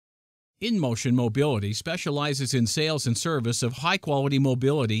InMotion Mobility specializes in sales and service of high-quality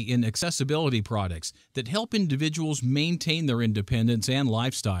mobility and accessibility products that help individuals maintain their independence and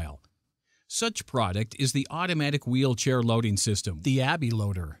lifestyle. Such product is the automatic wheelchair loading system, the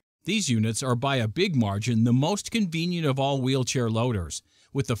AbiLoader. These units are by a big margin the most convenient of all wheelchair loaders.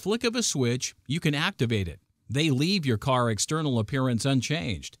 With the flick of a switch, you can activate it. They leave your car external appearance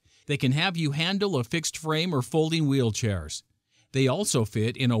unchanged. They can have you handle a fixed frame or folding wheelchairs. They also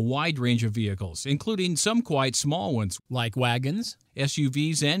fit in a wide range of vehicles, including some quite small ones like wagons,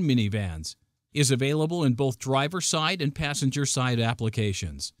 SUVs, and minivans. Is available in both driver side and passenger side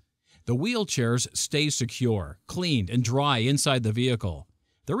applications. The wheelchairs stay secure, cleaned, and dry inside the vehicle.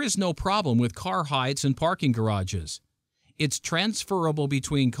 There is no problem with car heights and parking garages. It's transferable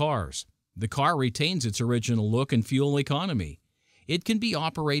between cars. The car retains its original look and fuel economy. It can be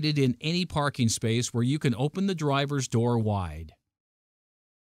operated in any parking space where you can open the driver's door wide.